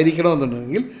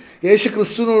ഉയർത്തെഴുന്നേറ്റവനായിരിക്കണമെന്നുണ്ടെങ്കിൽ യേശു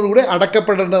ക്രിസ്തുവിനോടുകൂടെ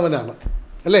അടക്കപ്പെടേണ്ടവനാണ്,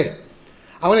 അല്ലേ?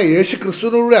 അവനെ യേശു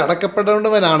ക്രിസ്തുവിനോടുകൂടെ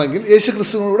അടക്കപ്പെടേണ്ടവനാണെങ്കിൽ യേശു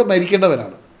ക്രിസ്തുവിനോടുകൂടെ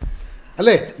മരിക്കേണ്ടവനാണ്,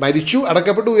 അല്ലേ? മരിച്ചു,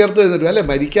 അടക്കപ്പെട്ട് ഉയർത്തെഴുന്നേറ്റു, അല്ലേ?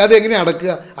 മരിക്കാതെ എങ്ങനെ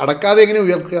അടക്കുക, അടക്കാതെ എങ്ങനെ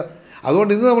ഉയർക്കുക?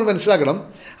 അതുകൊണ്ട് ഇന്ന് നമ്മൾ മനസ്സിലാക്കണം,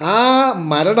 ആ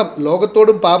മരണം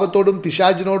ലോകത്തോടും പാപത്തോടും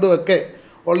പിശാചിനോടും ഒക്കെ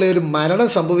ഉള്ള ഒരു മരണം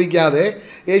സംഭവിക്കാതെ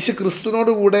യേശു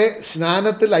ക്രിസ്തുവിനോടുകൂടെ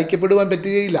സ്നാനത്തിൽ ഐക്യപ്പെടുവാൻ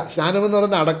പറ്റുകയില്ല. സ്നാനമെന്ന്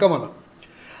പറയുന്നത് അടക്കമാണ്.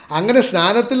 അങ്ങനെ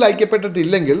സ്നാനത്തിൽ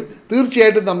ഐക്യപ്പെട്ടിട്ടില്ലെങ്കിൽ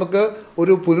തീർച്ചയായിട്ടും നമുക്ക്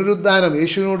ഒരു പുനരുദ്ധാനം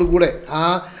യേശുവിനോട് കൂടെ ആ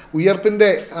ഉയർപ്പിൻ്റെ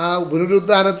ആ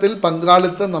പുനരുദ്ധാനത്തിൽ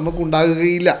പങ്കാളിത്തം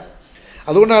നമുക്കുണ്ടാകുകയില്ല.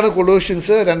 അതുകൊണ്ടാണ്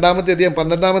കൊളോഷ്യൻസ് 2-ാമത്തെ അധ്യായം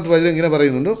 12-ാമത്തെ വചനം ഇങ്ങനെ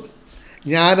പറയുന്നുണ്ട്,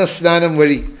 ജ്ഞാനസ്നാനം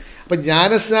വഴി. അപ്പം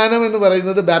ജ്ഞാനസ്നാനം എന്ന്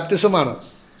പറയുന്നത് ബാപ്റ്റിസമാണ്.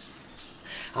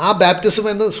 ആ ബാപ്റ്റിസം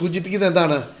എന്ന് സൂചിപ്പിക്കുന്നത്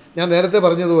എന്താണ്? ഞാൻ നേരത്തെ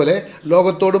പറഞ്ഞതുപോലെ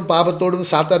ലോകത്തോടും പാപത്തോടും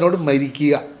സാത്താനോടും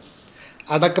മരിക്കുക,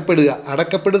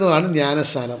 അടക്കപ്പെടുന്നതാണ്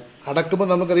ജ്ഞാനസ്നാനം. അടക്കുമ്പോൾ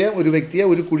നമുക്കറിയാം, ഒരു വ്യക്തിയെ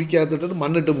ഒരു കുഴിക്കകത്തിട്ട്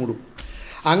മണ്ണിട്ട് മൂടും.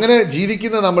 അങ്ങനെ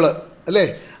ജീവിക്കുന്ന നമ്മൾ, അല്ലേ?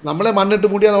 നമ്മളെ മണ്ണിട്ട്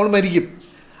മൂടിയാൽ നമ്മൾ മരിക്കും.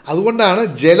 അതുകൊണ്ടാണ്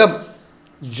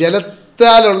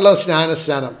ജലത്താലുള്ള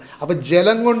സ്നാനം. അപ്പം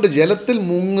ജലം കൊണ്ട് ജലത്തിൽ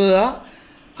മുങ്ങുക,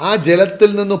 ആ ജലത്തിൽ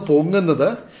നിന്ന് പൊങ്ങുന്നത്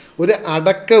ഒരു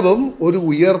അടക്കവും ഒരു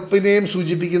ഉയർപ്പിനെയും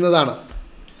സൂചിപ്പിക്കുന്നതാണ്.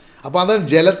 അപ്പോൾ അതാണ്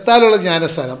ജലത്താലുള്ള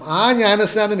ജ്ഞാനസ്നാനം. ആ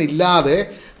ജ്ഞാനസ്നാനം ഇല്ലാതെ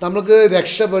നമുക്ക്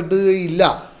രക്ഷപ്പെടുകയില്ല.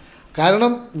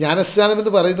 കാരണം ജ്ഞാനസ്നാനം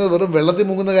എന്ന് പറയുന്നത് വെറും വെള്ളത്തിൽ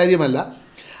മുങ്ങുന്ന കാര്യമല്ല.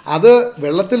 അത്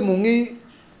വെള്ളത്തിൽ മുങ്ങി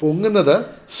പൊങ്ങുന്നത്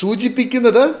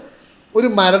സൂചിപ്പിക്കുന്നത് ഒരു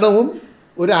മരണവും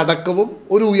ഒരു അടക്കവും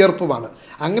ഒരു ഉയർപ്പുമാണ്.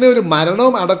 അങ്ങനെ ഒരു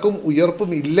മരണവും അടക്കവും ഉയർപ്പും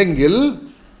ഇല്ലെങ്കിൽ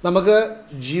നമുക്ക്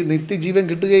നിത്യജീവൻ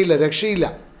കിട്ടുകയില്ല, രക്ഷയില്ല.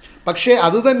 പക്ഷേ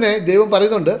അത് തന്നെ ദൈവം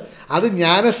പറയുന്നുണ്ട്, അത്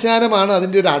ജ്ഞാനസ്നാനമാണ്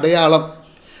അതിൻ്റെ ഒരു അടയാളം.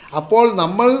 അപ്പോൾ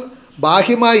നമ്മൾ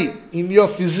ബാഹ്യമായി ഇൻ യുവർ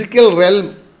ഫിസിക്കൽ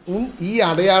റെൽമും ഈ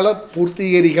അടയാളം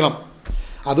പൂർത്തീകരിക്കണം.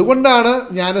 അതുകൊണ്ടാണ്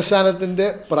ജ്ഞാനസ്നാനത്തിൻ്റെ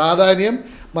പ്രാധാന്യം.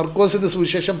 മർക്കോസിൻ്റെ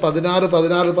സുവിശേഷം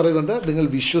 16:16 പറയുന്നുണ്ട്, നിങ്ങൾ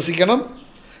വിശ്വസിക്കണം,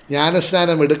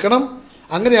 ജ്ഞാനസ്നാനം എടുക്കണം,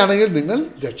 അങ്ങനെയാണെങ്കിൽ നിങ്ങൾ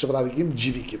രക്ഷ പ്രാപിക്കും,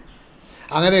 ജീവിക്കും.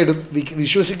 അങ്ങനെ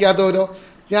വിശ്വസിക്കാത്തവരോ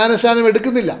ജ്ഞാനസ്നാനം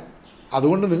എടുക്കുന്നില്ല,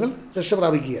 അതുകൊണ്ട് നിങ്ങൾ രക്ഷ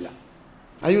പ്രാപിക്കുകയില്ല.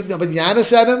 അപ്പം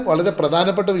ജ്ഞാനസ്നാനം വളരെ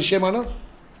പ്രധാനപ്പെട്ട വിഷയമാണ്.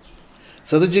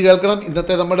 ശ്രദ്ധിച്ച് കേൾക്കണം.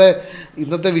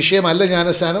 ഇന്നത്തെ വിഷയമല്ല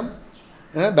ജ്ഞാനസ്നാനം.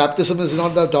 Baptism is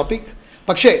not the topic.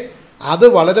 പക്ഷേ അത്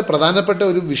വളരെ പ്രധാനപ്പെട്ട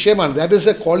ഒരു വിഷയമാണ്. That is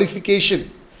A qualification.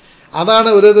 അതാണ്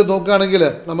ഒരു ഇത് നോക്കുകയാണെങ്കിൽ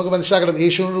നമുക്ക് മനസ്സിലാക്കണം,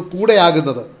 യേശുവിനോട്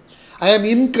കൂടെയാകുന്നത്. ഐ ആം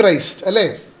ഇൻ ക്രൈസ്റ്റ്, അല്ലേ?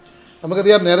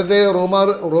 നമുക്കറിയാം, നേരത്തെ റോമാർ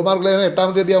ലേഖനം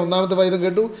 8-ാമത്തെ അധ്യായം 1-ാമത്തെ വചനം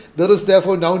കേട്ടു. There is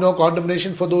therefore now no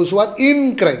condemnation for those who are in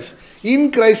Christ. In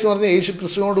Christ എന്ന് പറഞ്ഞാൽ യേശു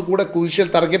ക്രിസ്തുവിനോട് കൂടെ കുരിശിൽ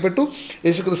തറയ്ക്കപ്പെട്ടു,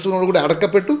 യേശു ക്രിസ്തുവിനോട് കൂടെ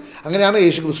അടക്കപ്പെട്ടു. അങ്ങനെയാണ്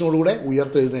യേശു ക്രിസ്തുവിനോട് കൂടെ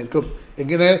ഉയർത്തെഴുന്നേൽക്കും.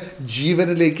 എങ്ങനെ?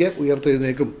 ജീവനിലേക്ക്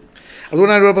ഉയർത്തെഴുന്നേൽക്കും.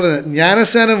 അതുകൊണ്ടാണ് ഇവിടെ പറയുന്നത്,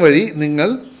 ജ്ഞാനസ്നാനം വഴി നിങ്ങൾ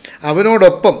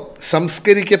അവനോടൊപ്പം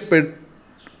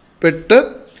സംസ്കരിക്കപ്പെട്ട്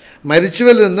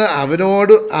മരിച്ചവരിൽ നിന്ന്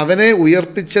അവനെ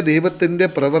ഉയർപ്പിച്ച ദൈവത്തിൻ്റെ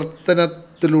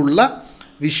പ്രവർത്തനത്തിലുള്ള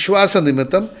വിശ്വാസ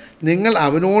നിമിത്തം നിങ്ങൾ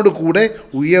അവനോട് കൂടെ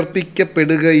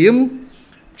ഉയർപ്പിക്കപ്പെടുകയും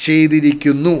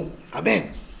ചെയ്തിരിക്കുന്നു. ആമേൻ.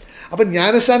 അപ്പം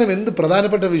ജ്ഞാനസ്നാനം എന്ത്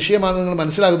പ്രധാനപ്പെട്ട വിഷയമാണെന്ന് നിങ്ങൾ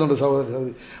മനസ്സിലാക്കുന്നുണ്ട് സഹോദര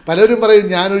സഹോദരി. പലരും പറയും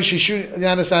ഞാനൊരു ശിശു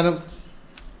ജ്ഞാനസ്നാനം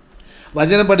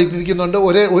വചനം പഠിപ്പിക്കുന്നുണ്ട്,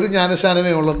 ഒരു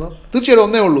ജ്ഞാനസ്നാനമേ ഉള്ളെന്ന്. തീർച്ചയായിട്ടും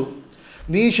ഒന്നേ ഉള്ളൂ.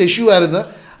 നീ ശിശുവായിരുന്നു,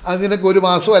 അത് നിനക്ക് 1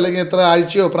 മാസമോ അല്ലെങ്കിൽ എത്ര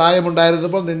ആഴ്ചയോ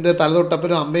പ്രായമുണ്ടായിരുന്നപ്പോൾ നിൻ്റെ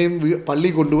തലതൊട്ടപ്പനും അമ്മയും പള്ളി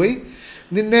കൊണ്ടുപോയി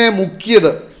നിന്നെ മുക്കുക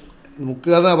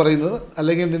എന്നാണ് പറയുന്നത്,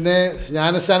 അല്ലെങ്കിൽ നിന്നെ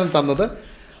ജ്ഞാനസ്നാനം തന്നത്.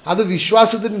 അത്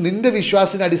നിൻ്റെ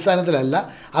വിശ്വാസത്തിൻ്റെ അടിസ്ഥാനത്തിലല്ല.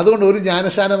 അതുകൊണ്ട് ഒരു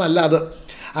ജ്ഞാനസ്നാനമല്ല അത്.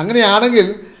 അങ്ങനെയാണെങ്കിൽ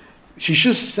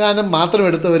ശിശുസ്നാനം മാത്രം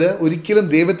എടുത്തവർ ഒരിക്കലും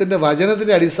ദൈവത്തിൻ്റെ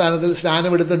വചനത്തിൻ്റെ അടിസ്ഥാനത്തിൽ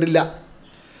സ്നാനം എടുത്തിട്ടില്ല.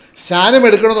 സ്നാനം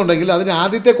എടുക്കണമെന്നുണ്ടെങ്കിൽ അതിന്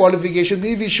ആദ്യത്തെ ക്വാളിഫിക്കേഷൻ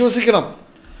നീ വിശ്വസിക്കണം.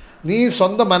 നീ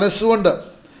സ്വന്തം മനസ്സുകൊണ്ട്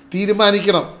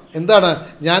തീരുമാനിക്കണം, എന്താണ്?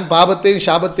 ഞാൻ പാപത്തെയും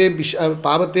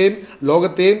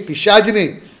ലോകത്തെയും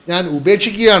പിശാചിനെയും ഞാൻ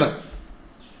ഉപേക്ഷിക്കുകയാണ്.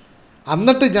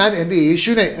 എന്നിട്ട് ഞാൻ എൻ്റെ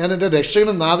യേശുവിനെ ഞാൻ എൻ്റെ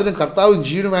രക്ഷകനും നാഥനും കർത്താവും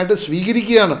ജീവനുമായിട്ട്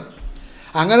സ്വീകരിക്കുകയാണ്.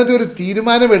 അങ്ങനത്തെ ഒരു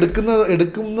തീരുമാനം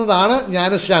എടുക്കുന്നതാണ്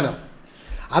ജ്ഞാനസ്നാനം.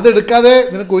 അതെടുക്കാതെ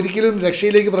നിനക്ക് ഒരിക്കലും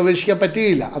രക്ഷയിലേക്ക് പ്രവേശിക്കാൻ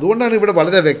പറ്റുകയില്ല. അതുകൊണ്ടാണ് ഇവിടെ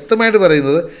വളരെ വ്യക്തമായിട്ട്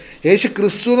പറയുന്നത്, യേശു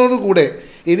ക്രിസ്തുവിനോട് കൂടെ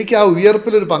എനിക്ക് ആ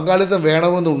ഉയർപ്പിലൊരു പങ്കാളിത്തം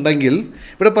വേണമെന്നുണ്ടെങ്കിൽ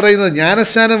ഇവിടെ പറയുന്നത്,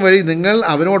 ജ്ഞാനസ്നാനം വഴി നിങ്ങൾ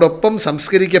അവനോടൊപ്പം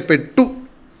സംസ്കരിക്കപ്പെട്ടു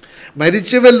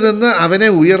മരിച്ചവരിൽ നിന്ന് അവനെ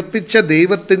ഉയർപ്പിച്ച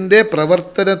ദൈവത്തിൻ്റെ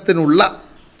പ്രവർത്തനത്തിനുള്ള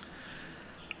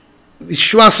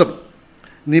വിശ്വാസം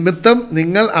നിമിത്തം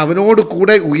നിങ്ങൾ അവനോട്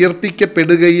കൂടെ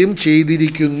ഉയർപ്പിക്കപ്പെടുകയും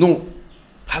ചെയ്തിരിക്കുന്നു.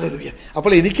 ഹല്ലേലൂയ.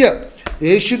 അപ്പോൾ എനിക്ക്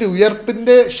യേശുവിൻ്റെ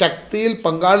ഉയർപ്പിൻ്റെ ശക്തിയിൽ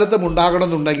പങ്കാളിത്തം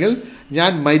ഉണ്ടാകണമെന്നുണ്ടെങ്കിൽ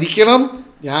ഞാൻ മരിക്കണം,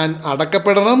 ഞാൻ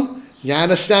അടക്കപ്പെടണം.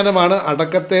 ജ്ഞാനസ്നാനമാണ്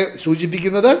അടക്കത്തെ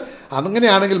സൂചിപ്പിക്കുന്നത്.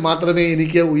 അങ്ങനെയാണെങ്കിൽ മാത്രമേ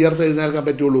എനിക്ക് ഉയർത്തെഴുന്നേൽക്കാൻ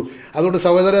പറ്റുള്ളൂ. അതുകൊണ്ട്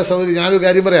സഹോദരി, ഞാനൊരു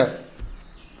കാര്യം പറയാം.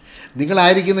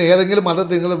 നിങ്ങളായിരിക്കുന്ന ഏതെങ്കിലും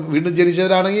മതത്തിൽ നിങ്ങൾ വീണ്ടും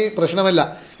ജനിച്ചവരാണെങ്കിൽ പ്രശ്നമല്ല.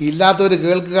 ഇല്ലാത്തവർ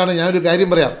കേൾക്കുകയാണ്. ഞാനൊരു കാര്യം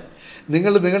പറയാം.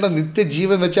 നിങ്ങൾ നിങ്ങളുടെ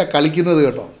നിത്യജീവൻ വെച്ചാൽ കളിക്കുന്നത്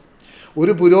കേട്ടോ.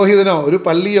 ഒരു പുരോഹിതനോ ഒരു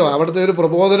പള്ളിയോ അവിടുത്തെ ഒരു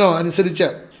പ്രബോധനോ അനുസരിച്ച്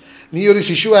നീ ഒരു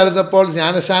ശിശുവായിരുന്നപ്പോൾ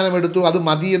ജ്ഞാനസ്നാനം എടുത്തു, അത്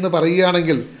മതി എന്ന്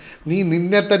പറയുകയാണെങ്കിൽ നീ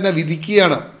നിന്നെ തന്നെ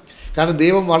വിധിക്കുകയാണ്. കാരണം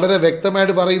ദൈവം വളരെ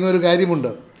വ്യക്തമായിട്ട് പറയുന്ന ഒരു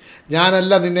കാര്യമുണ്ട്,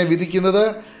 ഞാനല്ല നിന്നെ വിധിക്കുന്നത്,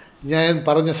 ഞാൻ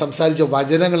സംസാരിച്ച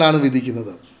വചനങ്ങളാണ്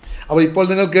വിധിക്കുന്നത്. അപ്പോൾ ഇപ്പോൾ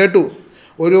നിങ്ങൾ കേട്ടു,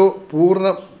 ഒരു പൂർണ്ണ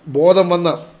ബോധം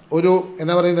വന്ന്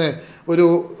ഒരു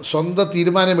സ്വന്തം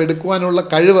തീരുമാനം എടുക്കുവാനുള്ള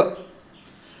കഴിവ്,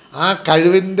 ആ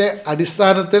കഴിവിൻ്റെ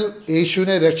അടിസ്ഥാനത്തിൽ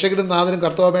യേശുവിനെ രക്ഷകനും നാഥനും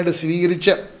കർത്താവുമായിട്ട്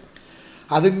സ്വീകരിച്ച്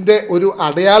അതിൻ്റെ ഒരു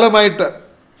അടയാളമായിട്ട്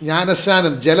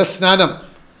ജ്ഞാനസ്നാനം, ജലസ്നാനം,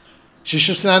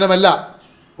 ശിശുസ്നാനമല്ല,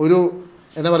 ഒരു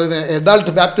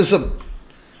എഡൾട്ട് ബാപ്റ്റിസം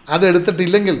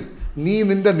അതെടുത്തിട്ടില്ലെങ്കിൽ നീ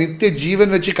നിൻ്റെ നിത്യജീവൻ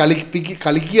വെച്ച്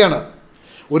കളിക്കുകയാണ്.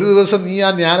 ഒരു ദിവസം നീ ആ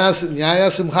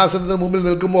ന്യായസിംഹാസനത്തിന് മുമ്പിൽ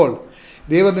നിൽക്കുമ്പോൾ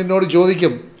ദൈവം നിന്നോട്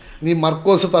ചോദിക്കും, നീ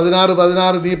മർക്കോസ്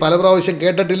 16:16 നീ പല പ്രാവശ്യം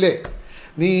കേട്ടിട്ടില്ലേ?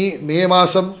 നീ മെയ്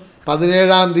മാസം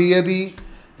 17-ാം തീയതി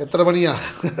എത്ര മണിയാ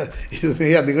ഇത്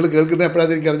നിങ്ങൾ കേൾക്കുന്ന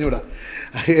എപ്പോഴാണെന്ന് എനിക്ക് അറിഞ്ഞൂടാ,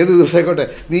 ഏത് ദിവസമായിക്കോട്ടെ,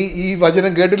 നീ ഈ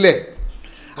വചനം കേട്ടില്ലേ?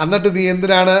 എന്നിട്ട് നീ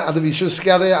എന്തിനാണ് അത്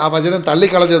വിശ്വസിക്കാതെ ആ വചനം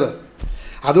തള്ളിക്കളഞ്ഞത്?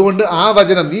 അതുകൊണ്ട് ആ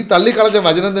വചനം, നീ തള്ളിക്കളഞ്ഞ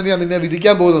വചനം തന്നെയാണ് നിന്നെ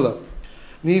വിധിക്കാൻ പോകുന്നത്.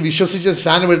 നീ വിശ്വസിച്ച്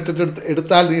സ്നാനം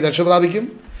എടുത്താൽ നീ രക്ഷ പ്രാപിക്കും.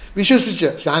 വിശ്വസിച്ച്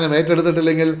സ്നാനം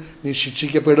ഏറ്റെടുത്തിട്ടില്ലെങ്കിൽ നീ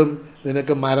ശിക്ഷിക്കപ്പെടും,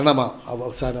 നിനക്ക് മരണമാണ്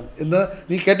അവസാനം എന്ന്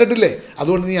നീ കേട്ടിട്ടില്ലേ?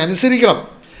 അതുകൊണ്ട് നീ അനുസരിക്കണം.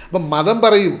 അപ്പം മതം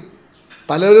പറയും,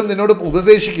 പലരും നിന്നോട്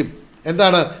ഉപദേശിക്കും,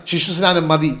 എന്താണ് ശിശുസ്നാനം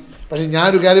മതി. പക്ഷേ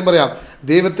ഞാനൊരു കാര്യം പറയാം,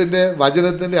 ദൈവത്തിൻ്റെ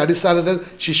വചനത്തിൻ്റെ അടിസ്ഥാനത്തിൽ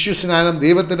ശിശുസ്നാനം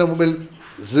ദൈവത്തിൻ്റെ മുമ്പിൽ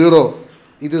 0,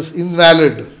 ഇറ്റ് ഈസ്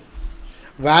ഇൻവാലിഡ്.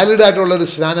 വാലിഡായിട്ടുള്ളൊരു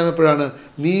സ്നാനം എപ്പോഴാണ്?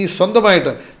 നീ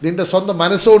സ്വന്തമായിട്ട് നിൻ്റെ സ്വന്തം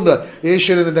മനസ്സുകൊണ്ട്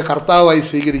യേശുവിനെ നിൻ്റെ കർത്താവായി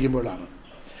സ്വീകരിക്കുമ്പോഴാണ്.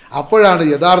 അപ്പോഴാണ്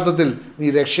യഥാർത്ഥത്തിൽ നീ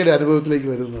രക്ഷയുടെ അനുഭവത്തിലേക്ക്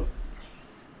വരുന്നത്.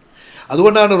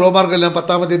 അതുകൊണ്ടാണ് റോമാർക്കെല്ലാം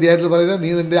 10-ാമത്തെ അധ്യായത്തിൽ പറയുന്നത്,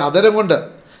 നീ നിൻ്റെ അധരം കൊണ്ട്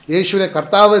യേശുവിനെ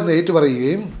കർത്താവ് എന്ന്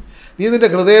ഏറ്റുപറയുകയും നീ നിൻ്റെ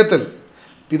ഹൃദയത്തിൽ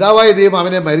പിതാവായ ദൈവം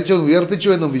അവനെ മരിച്ചവൻ ഉയർപ്പിച്ചു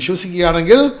എന്നും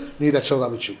വിശ്വസിക്കുകയാണെങ്കിൽ നീ രക്ഷ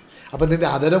പ്രാപിച്ചു. അപ്പം നിൻ്റെ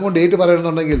അധരം കൊണ്ട് ഏറ്റു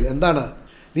പറയണമെന്നുണ്ടെങ്കിൽ എന്താണ്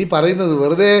നീ പറയുന്നത്?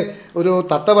 വെറുതെ ഒരു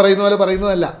തത്ത പറയുന്ന പോലെ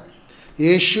പറയുന്നതല്ല.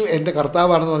 യേശു എൻ്റെ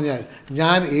കർത്താവാണെന്ന് പറഞ്ഞാൽ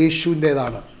ഞാൻ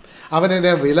യേശുവിൻ്റേതാണ്.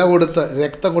 അവനെന്നെ വില കൊടുത്ത്,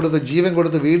 രക്തം കൊടുത്ത്, ജീവൻ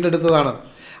കൊടുത്ത് വീണ്ടെടുത്തതാണ്.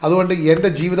 അതുകൊണ്ട് എൻ്റെ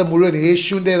ജീവിതം മുഴുവൻ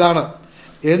യേശുവിൻ്റേതാണ്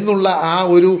എന്നുള്ള ആ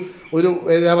ഒരു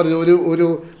ഞാൻ പറഞ്ഞു ഒരു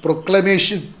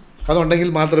പ്രൊക്ലമേഷൻ അതുണ്ടെങ്കിൽ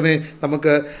മാത്രമേ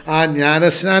നമുക്ക് ആ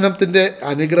ജ്ഞാനസ്നാനത്തിൻ്റെ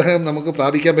അനുഗ്രഹം നമുക്ക്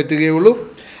പ്രാപിക്കാൻ പറ്റുകയുള്ളൂ.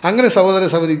 അങ്ങനെ സഹോദര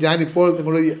സഹോദരി, ഞാനിപ്പോൾ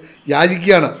നിങ്ങൾ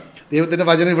യാചിക്കുകയാണ്. ദൈവത്തിൻ്റെ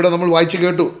വചനം ഇവിടെ നമ്മൾ വായിച്ച്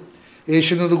കേട്ടു.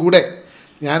 യേശുവിനോട് കൂടെ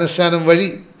ജ്ഞാനസ്നാനം വഴി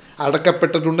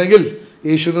അടക്കപ്പെട്ടിട്ടുണ്ടെങ്കിൽ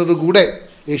യേശുവിനോട് കൂടെ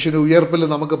യേശുവിൻ്റെ ഉയർപ്പിൽ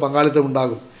നമുക്ക് പങ്കാളിത്തം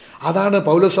ഉണ്ടാകും. അതാണ്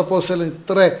പൗലോസ് അപ്പോസ്തലൻ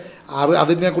ഇത്ര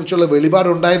അതിനെക്കുറിച്ചുള്ള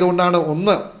വെളിപാടുണ്ടായതുകൊണ്ടാണ്.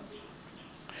 ഒന്ന്,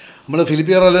 നമ്മൾ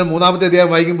ഫിലിപ്പിയർ 3-ാമത്തെ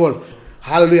അധ്യായം വായിക്കുമ്പോൾ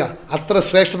ഹല്ലേലൂയ, അത്ര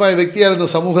ശ്രേഷ്ഠമായ വ്യക്തിയായിരുന്നു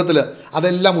സമൂഹത്തിൽ.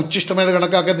 അതെല്ലാം ഉച്ഛിഷ്ടമായിട്ട്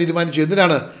കണക്കാക്കാൻ തീരുമാനിച്ചു.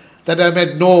 എന്തിനാണ്? That I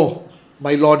might know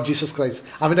my Lord Jesus Christ,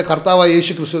 അവൻ്റെ കർത്താവായ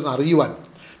യേശു ക്രിസ്തു എന്ന് അറിയുവാൻ.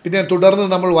 പിന്നെ തുടർന്ന്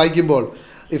നമ്മൾ വായിക്കുമ്പോൾ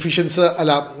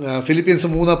ഫിലിപ്പീൻസ്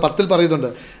 3:10 പറയുന്നുണ്ട്,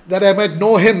 that I might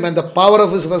know him and the power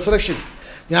of his resurrection,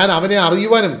 ഞാൻ അവനെ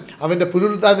അറിയുവാനും അവൻ്റെ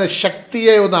പുനരുത്ഥാന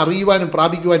ശക്തിയെ ഒന്ന് അറിയുവാനും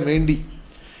പ്രാപിക്കുവാൻ വേണ്ടി.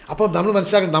 അപ്പോൾ നമ്മൾ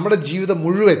മനസ്സിലാക്കണം, നമ്മുടെ ജീവിതം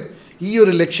മുഴുവൻ ഈ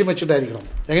ഒരു ലക്ഷ്യം വെച്ചിട്ടായിരിക്കണം.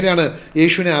 എങ്ങനെയാണ്?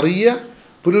 യേശുവിനെ അറിയുക,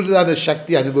 പുനരുത്ഥാന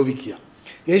ശക്തി അനുഭവിക്കുക.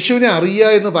 യേശുവിനെ അറിയുക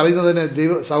എന്ന് പറയുന്നതിന്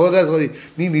സഹോദര സഹോദരി,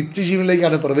 നീ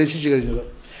നിത്യജീവനിലേക്കാണ് പ്രവേശിച്ചു കഴിഞ്ഞത്.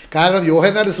 കാരണം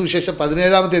യോഹന്നാന്റെ സുവിശേഷം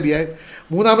 17-ാമത്തെ അധ്യായം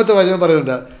 3-ാമത്തെ വചനം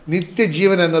പറയുന്നുണ്ട്,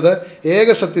 നിത്യജീവൻ എന്നത്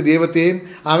ഏകസത്യ ദൈവത്തെയും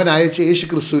അവൻ അയച്ച യേശു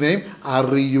ക്രിസ്തുവിനെയും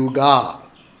അറിയുക.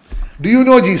 Do you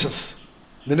know Jesus?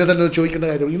 നിന്നെ തന്നെ ചോദിക്കേണ്ട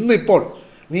കാര്യം. ഇന്നിപ്പോൾ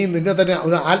നീ നിന്നെ തന്നെ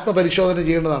ഒരു ആത്മപരിശോധന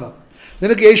ചെയ്യേണ്ടതാണ്.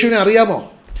 നിനക്ക് യേശുവിനെ അറിയാമോ?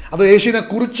 അതോ യേശുവിനെ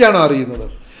കുറിച്ചാണോ അറിയുന്നത്?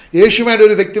 യേശുവുമായിട്ട്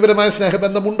ഒരു വ്യക്തിപരമായ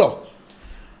സ്നേഹബന്ധമുണ്ടോ?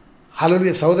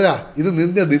 ഹല്ലേലൂയ സഹോദര, ഇത്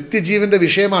നിത്യജീവൻ്റെ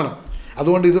വിഷയമാണ്.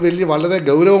 അതുകൊണ്ട് ഇത് വളരെ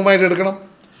ഗൗരവമായിട്ട് എടുക്കണം.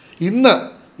 ഇന്ന്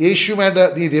യേശുവുമായിട്ട്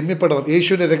നീ രമ്യപ്പെടണം.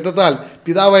 യേശുവിൻ്റെ രക്തത്താൽ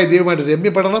പിതാവായ ദൈവമായിട്ട്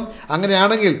രമ്യപ്പെടണം.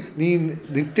 അങ്ങനെയാണെങ്കിൽ നീ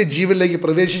നിത്യജീവനിലേക്ക്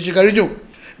പ്രവേശിച്ചു കഴിഞ്ഞു.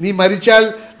 നീ മരിച്ചാൽ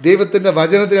ദൈവത്തിൻ്റെ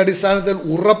വചനത്തിൻ്റെ അടിസ്ഥാനത്തിൽ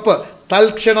ഉറപ്പ്,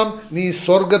 തൽക്ഷണം നീ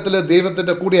സ്വർഗത്തിൽ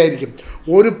ദൈവത്തിൻ്റെ കൂടെ ആയിരിക്കും.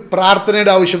 ഒരു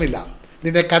പ്രാർത്ഥനയുടെ ആവശ്യമില്ല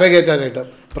നിന്നെ കരകയറ്റാനായിട്ട്.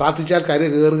 പ്രാർത്ഥിച്ചാൽ കര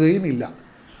കയറുകയും ഇല്ല.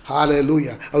 ഹല്ലേലൂയ.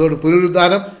 അതുകൊണ്ട്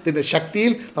പുനരുദ്ധാനത്തിൻ്റെ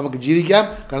ശക്തിയിൽ നമുക്ക് ജീവിക്കാം,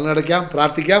 കണ്ണടയ്ക്കാം,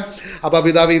 പ്രാർത്ഥിക്കാം. അപ്പോൾ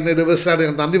പിതാവേ, ഇന്നേ ദിവസമായിട്ട്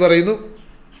ഞാൻ നന്ദി പറയുന്നു.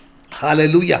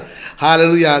 Hallelujah,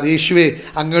 hallelujah. യേശുവേ,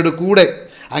 അങ്ങയുടെ കൂടെ,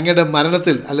 അങ്ങയുടെ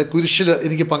മരണത്തിൽ കുരിശിൽ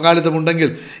എനിക്ക് പങ്കാളിത്തമുണ്ടെങ്കിൽ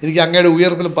എനിക്ക് അങ്ങയുടെ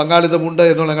ഉയർപ്പിലും പങ്കാളിത്തമുണ്ട്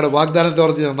എന്നുള്ള അങ്ങയുടെ വാഗ്ദാനത്തെ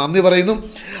ഓർത്ത് ഞാൻ നന്ദി പറയുന്നു.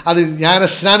 അത്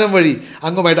ജ്ഞാനസ്നാനം വഴി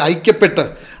അങ്ങുമായിട്ട് ഐക്യപ്പെട്ട്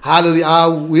ഹല്ലേലൂയ ആ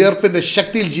ഉയർപ്പിൻ്റെ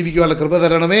ശക്തിയിൽ ജീവിക്കുവാനുള്ള കൃപ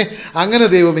തരണമേ. അങ്ങനെ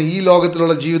ദൈവമേ, ഈ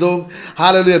ലോകത്തിലുള്ള ജീവിതവും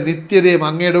ഹല്ലേലൂയ നിത്യതയും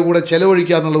അങ്ങയുടെ കൂടെ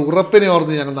ചെലവഴിക്കുക എന്നുള്ള ഉറപ്പിനെ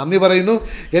ഓർത്ത് ഞങ്ങൾ നന്ദി പറയുന്നു.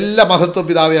 എല്ലാ മഹത്വം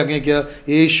പിതാവേ അങ്ങേക്ക്,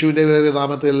 യേശുവിൻ്റെ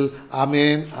നാമത്തിൽ.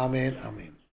 ആമേൻ, ആമേൻ, ആമേൻ.